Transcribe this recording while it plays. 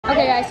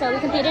Okay guys, so we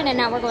competed and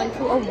now we're going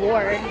to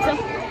awards.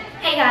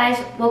 Hey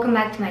guys, welcome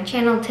back to my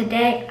channel.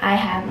 Today I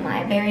have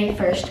my very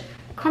first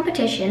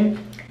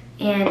competition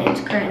and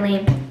it's currently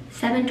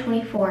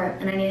 7:24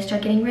 and I need to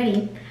start getting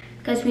ready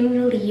because we need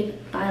to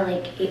leave by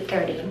like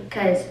 8:30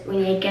 because we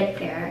need to get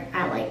there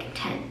at like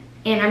 10.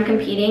 And I'm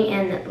competing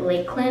in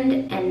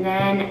Lakeland, and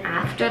then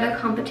after the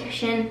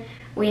competition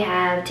we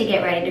have to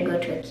get ready to go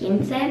to a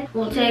quince.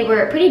 Well, today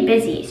we're pretty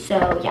busy,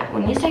 so yeah,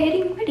 we need to start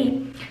getting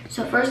ready.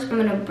 So first I'm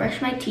gonna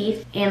brush my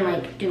teeth and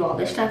like do all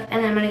this stuff,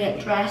 and then I'm gonna get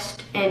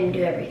dressed and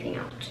do everything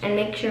else and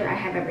make sure I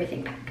have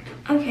everything packed.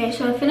 Okay,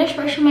 so I finished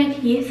brushing my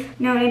teeth.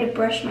 Now I need to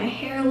brush my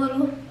hair a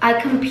little. I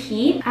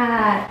compete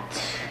at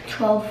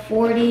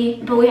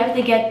 12:40, but we have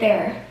to get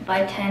there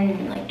by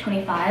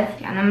 10:25.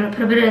 Yeah, and I'm gonna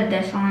put a bit of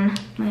this on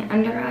my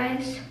under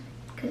eyes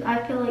because I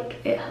feel like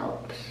it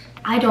helps.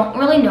 I don't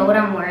really know what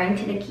I'm wearing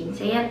to the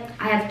quince yet.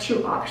 I have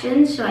two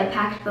options, so I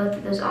packed both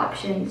of those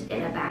options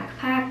in a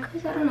backpack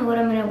because I don't know what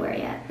I'm gonna wear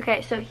yet.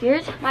 Okay, so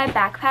here's my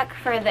backpack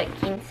for the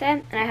quince,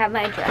 and I have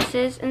my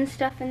dresses and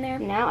stuff in there.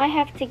 Now I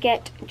have to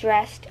get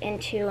dressed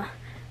into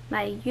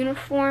my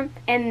uniform,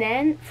 and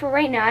then for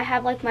right now I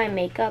have like my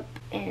makeup,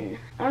 and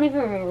I don't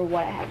even remember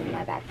what I have in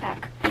my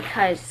backpack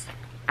because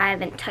I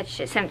haven't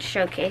touched it since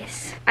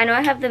showcase. I know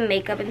I have the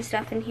makeup and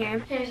stuff in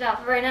here. Here's the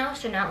outfit right now,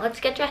 so now let's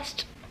get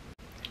dressed.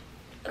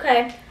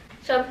 Okay,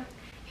 so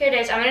here it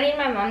is. I'm gonna need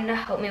my mom to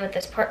help me with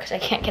this part because I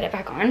can't get it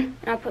back on.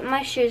 And I'll put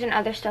my shoes and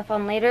other stuff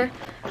on later,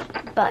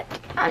 but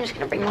I'm just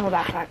gonna bring the whole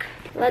backpack.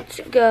 Let's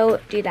go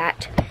do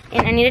that.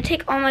 And I need to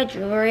take all my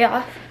jewelry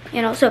off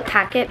and also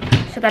pack it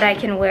so that I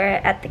can wear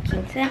it at the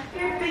quince. Your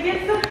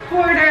biggest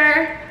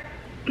supporter,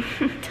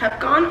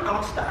 Tefcon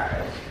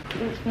All-Stars.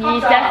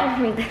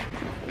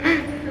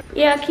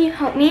 Yeah, can you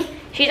help me?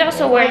 She's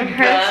also wearing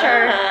her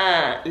shirt.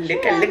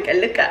 Look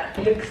at.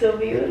 Looks so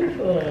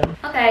beautiful.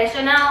 Okay,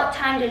 so now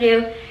time to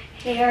do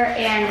hair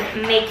and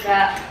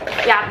makeup.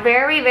 Yeah,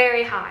 very,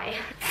 very high.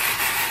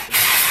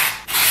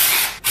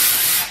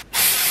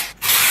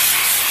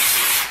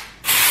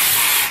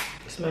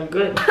 Smell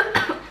good. That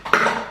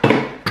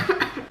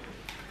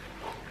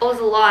was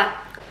a lot.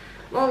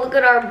 Well, look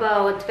at our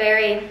bow. It's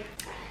very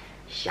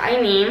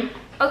shiny.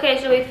 Okay,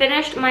 so we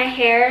finished my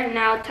hair.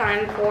 Now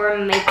time for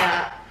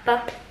makeup.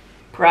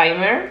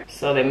 Primer,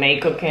 so the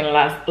makeup can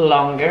last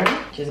longer.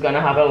 She's gonna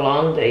have a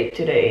long day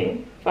today.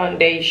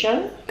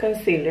 Foundation,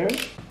 concealer,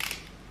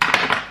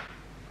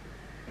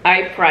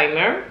 eye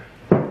primer.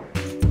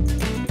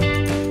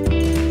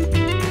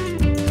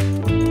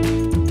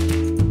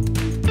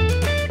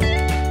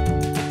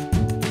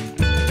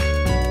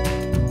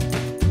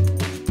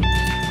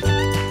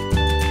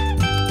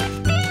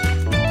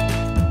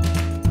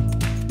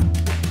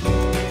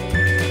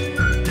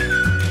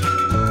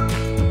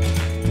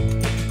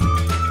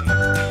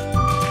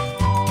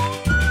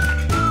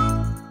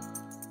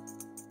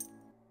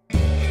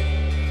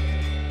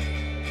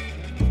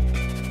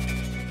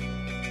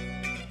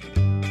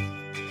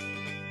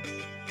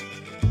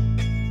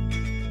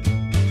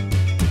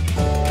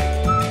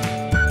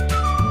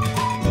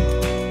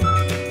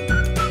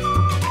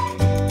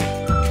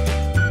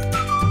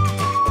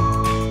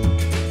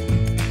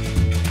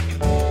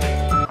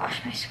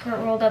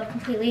 Rolled up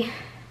completely.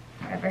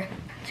 Whatever.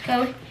 Let's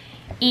go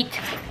eat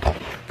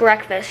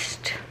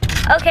breakfast.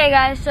 Okay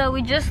guys, so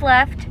we just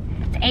left.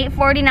 It's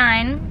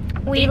 8:49.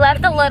 We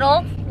left a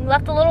little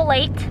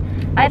late.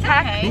 I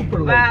packed. Okay.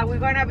 Wow, we're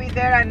gonna be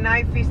there at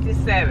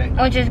 9:57.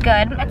 Which is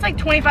good. That's like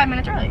 25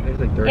 minutes early. It's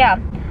like 30. Yeah.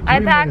 I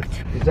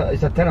packed.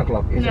 It's at 10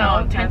 o'clock.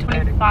 No,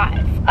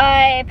 10:25.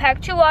 I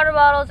packed 2 water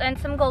bottles and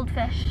some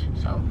goldfish.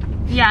 So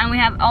yeah, and we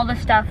have all the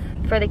stuff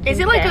for the kids. Is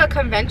it like a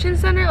convention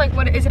center? Like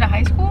what is it, a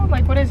high school?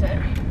 Like what is it?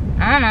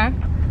 I don't know.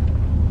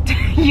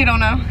 You don't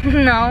know?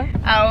 No.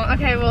 Oh,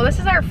 okay, well this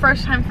is our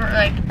first time for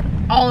like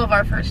all of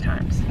our first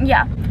times.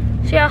 Yeah.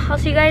 So yeah, I'll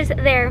see you guys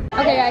there.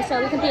 Okay guys,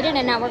 so we competed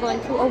and now we're going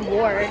to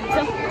awards.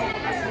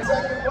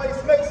 Second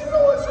place makes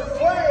noise for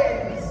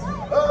Flames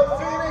of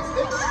Phoenix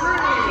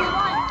Extreme,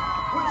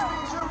 which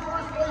means your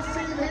first place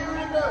team here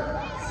in the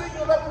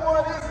single level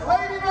one is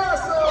Lady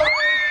Nassau.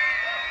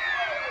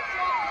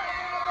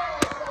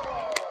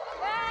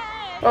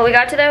 Well, we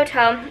got to the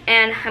hotel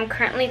and I'm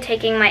currently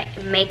taking my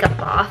makeup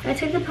off. I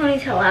took the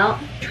ponytail out.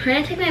 I'm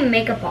trying to take my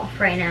makeup off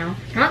right now.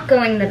 Not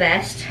going the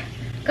best.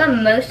 Got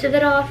most of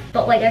it off,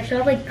 but like I still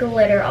have like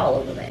glitter all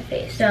over my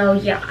face. So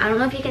yeah, I don't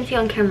know if you can see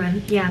on camera.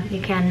 Yeah,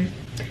 you can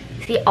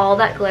see all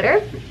that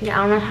glitter. Yeah,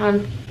 I don't know how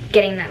I'm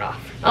getting that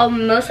off. I'll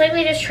most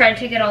likely just try to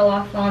take it all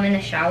off while I'm in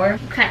the shower.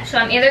 Okay, so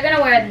I'm either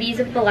gonna wear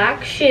these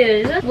black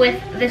shoes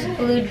with this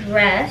blue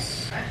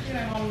dress,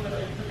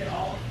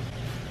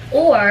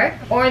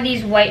 or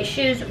these white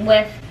shoes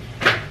with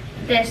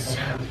this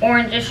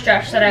orange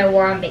dress that I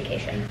wore on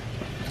vacation.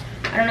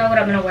 I don't know what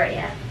I'm gonna wear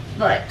yet,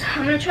 but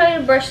I'm gonna try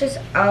to brush this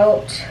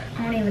out.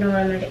 I don't even know what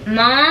I'm gonna do.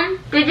 Mom,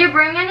 did you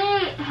bring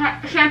any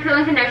shampoo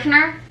and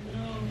conditioner? No.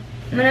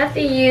 I'm gonna have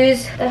to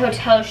use the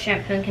hotel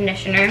shampoo and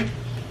conditioner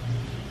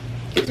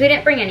because we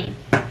didn't bring any.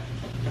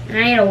 And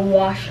I need to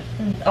wash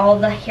all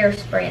the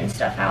hairspray and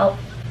stuff out.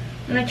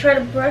 I'm gonna try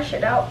to brush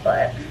it out,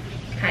 but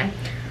Okay.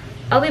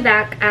 I'll be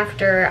back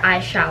after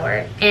I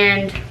shower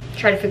and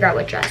try to figure out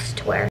what dress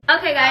to wear.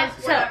 Okay guys,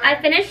 so I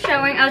finished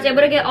showering. I was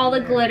able to get all the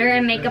glitter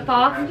and makeup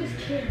off.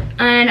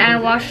 And I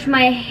washed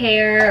my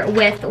hair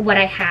with what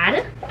I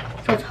had.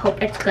 So let's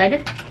hope it's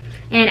good.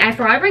 And I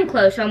forgot to bring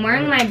clothes, so I'm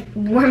wearing my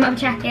warm-up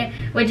jacket,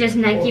 which is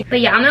Nike.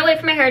 But yeah, I'm gonna wait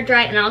for my hair to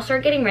dry and I'll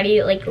start getting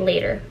ready like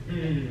later.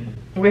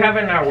 We have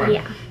an hour.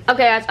 Yeah.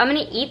 Okay guys, I'm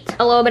gonna eat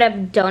a little bit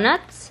of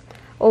donuts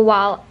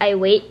while I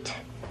wait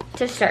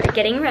to start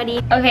getting ready.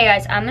 Okay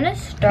guys, I'm gonna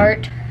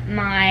start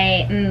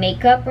my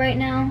makeup right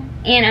now.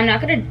 And I'm not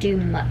gonna do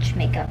much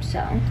makeup,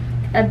 so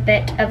a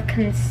bit of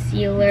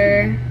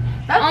concealer.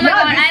 Oh my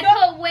god,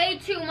 I put way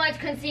too much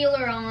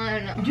concealer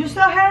on. You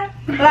saw her?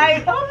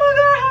 Like, oh my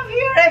god, I have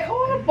here a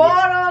whole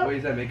bottle. Wait,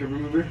 is that makeup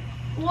remover?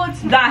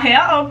 What's the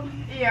hell?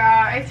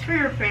 Yeah, it's for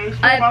your face.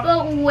 I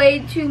put way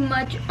too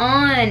much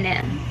on.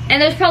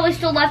 And there's probably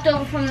still left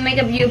over from the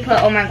makeup you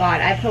put. Oh my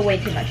god, I put way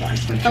too much on.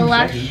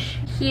 Blush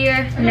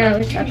here,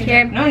 nose up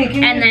here,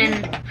 and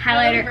then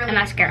highlighter and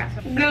mascara.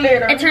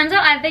 Glitter. It turns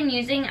out I've been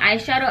using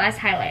eyeshadow as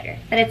highlighter,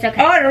 but it's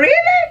okay. Oh,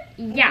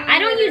 really? Yeah, I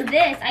don't use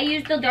this. I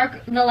use the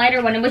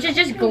lighter one, which is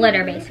just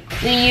glitter basically.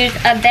 We use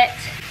a bit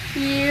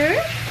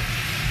here.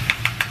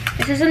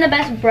 This isn't the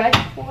best brush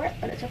for it,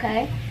 but it's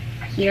okay.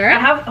 Here. I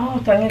have,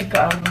 está en el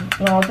carro.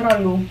 La otra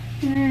luz.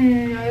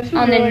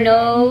 On the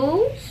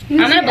nose. I'm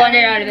gonna blend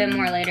it out a bit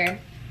more later.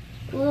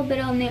 A little bit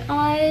on the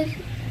eyes.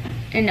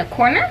 In the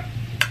corner.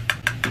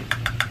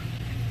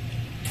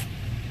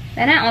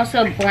 Then I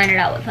also blend it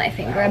out with my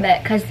finger a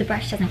bit because the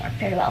brush doesn't work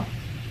very well.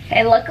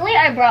 Okay, luckily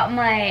I brought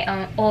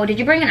my, oh, did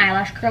you bring an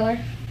eyelash curler?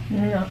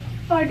 No.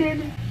 I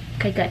did.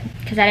 Okay, good,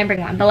 because I didn't bring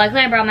one. But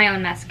luckily I brought my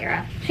own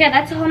mascara. So yeah,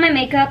 that's all my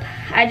makeup.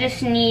 I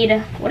just need,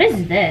 what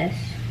is this?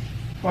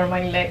 For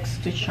my legs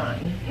to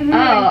shine. Oh,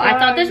 I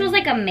thought this was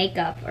like a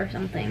makeup or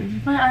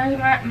something.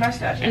 My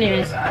mustache is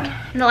Anyways, really bad.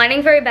 the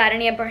lighting's very bad. I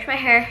need to brush my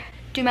hair,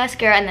 do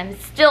mascara, and then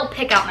still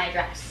pick out my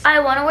dress. I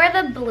want to wear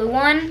the blue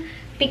one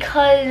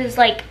because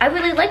like I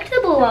really liked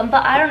the blue one,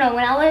 but I don't know,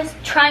 when I was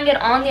trying it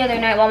on the other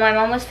night while my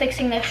mom was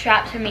fixing the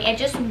straps for me, it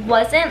just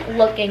wasn't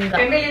looking good.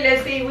 Emily,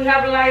 let's see, we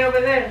have a light over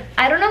there.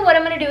 I don't know what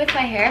I'm gonna do with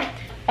my hair.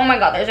 Oh my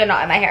god, there's a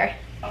knot in my hair.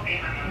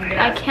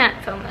 I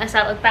can't film this,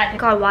 that looks bad.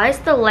 God, why is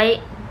the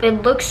light,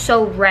 it looks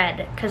so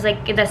red, because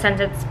like in the sense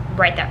it's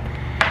right there.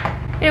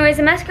 Anyways,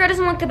 the mascara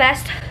doesn't look the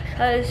best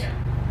because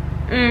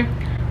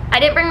I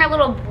didn't bring my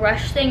little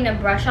brush thing to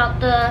brush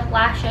out the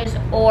lashes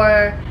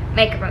or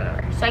makeup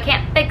remover, so I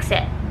can't fix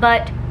it.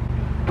 But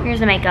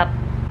here's the makeup.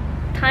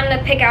 Time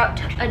to pick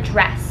out a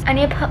dress. I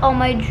need to put all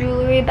my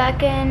jewelry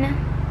back in.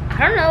 I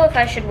don't know if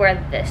I should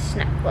wear this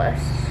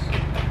necklace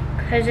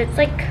because it's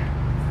like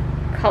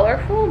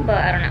colorful, but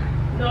I don't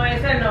know. No,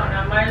 ese no,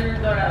 nada más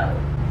el dorado.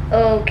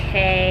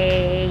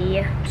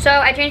 Okay, so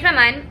I changed my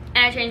mind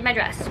and I changed my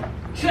dress.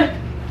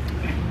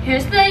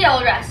 Here's the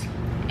yellow dress,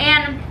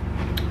 and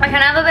I kind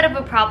of have a bit of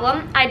a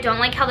problem. I don't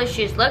like how the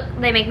shoes look.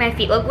 They make my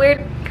feet look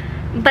weird,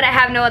 but I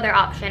have no other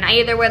option. I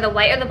either wear the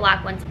white or the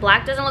black ones.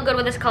 Black doesn't look good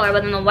with this color,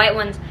 but then the white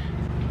ones,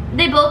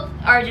 they both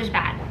are just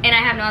bad, and I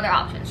have no other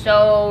option.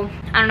 So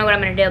I don't know what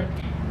I'm gonna do.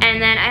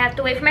 And then I have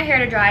to wait for my hair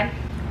to dry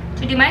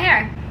to do my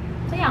hair.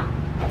 So yeah,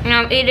 and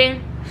I'm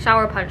eating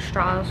Sour Punch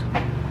straws.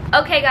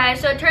 Okay guys,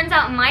 so it turns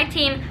out my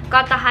team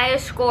got the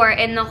highest score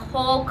in the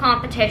whole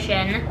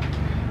competition.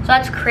 So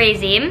that's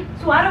crazy.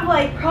 So out of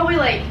like, probably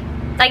like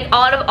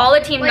out of all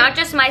the teams, like not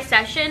just my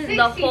session, the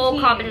 60 whole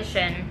teams.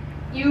 competition.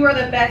 You are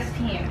the best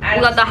team. We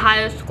got the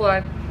highest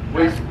score.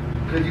 Wait,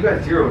 because you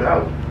got zeroed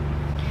out.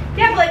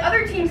 Yeah, but like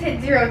other teams hit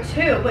 0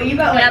 too, but you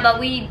got like. Yeah, but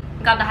we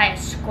got the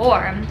highest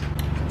score.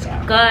 It's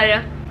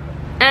good.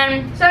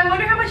 And So I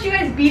wonder how much you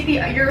guys beat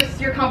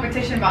your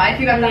competition by if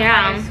you got the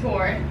highest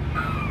score.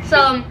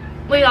 so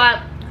we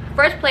got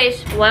first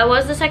place. What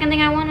was the second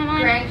thing I won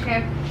on?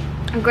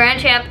 Grand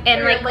champ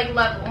and like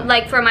level.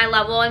 like for my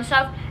level and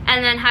stuff,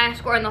 and then highest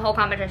score in the whole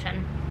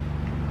competition.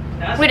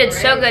 That's We did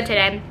so great. good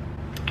today,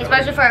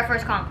 especially for our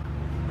first comp.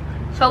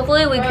 So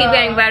hopefully we keep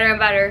getting better and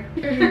better.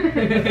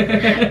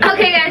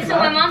 Okay guys, so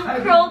my mom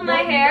curled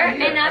my hair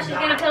and now she's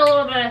gonna put a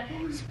little bit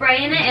of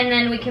spray in it and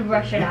then we can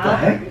brush it out.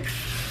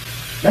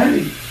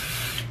 Daddy,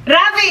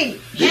 Rafi!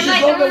 this And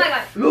like, oh my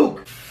god.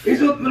 Look,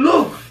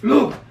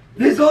 look,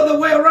 this all the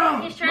way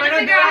around. He's trying to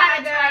figure out how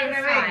to tie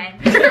his tie.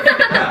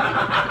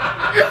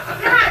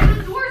 God,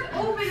 the door's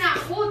open that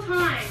whole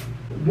time.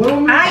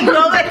 Ay,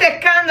 todo este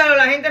escándalo,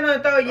 la gente nos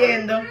está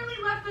oyendo.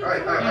 Literally left the All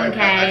right, door. I Okay.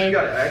 actually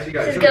got it. I actually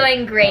got This it. is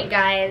going great,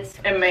 guys.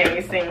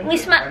 Amazing. At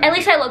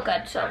least I look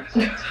good, so.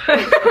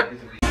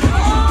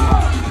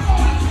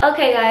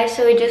 Okay guys,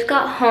 so we just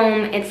got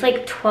home. It's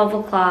like 12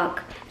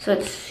 o'clock, so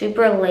it's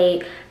super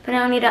late. But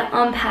now I need to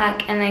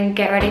unpack and then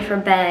get ready for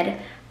bed.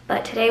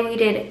 But today we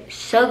did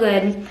so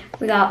good.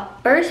 We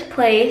got first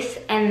place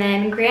and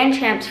then grand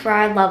champs for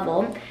our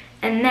level.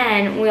 And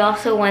then we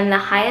also won the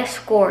highest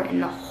score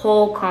in the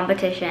whole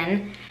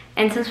competition.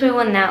 And since we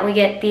won that, we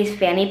get these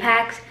fanny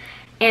packs.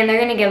 And they're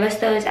gonna give us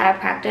those at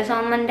practice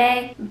on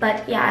Monday.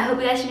 But yeah, I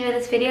hope you guys enjoyed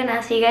this video and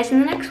I'll see you guys in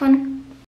the next one.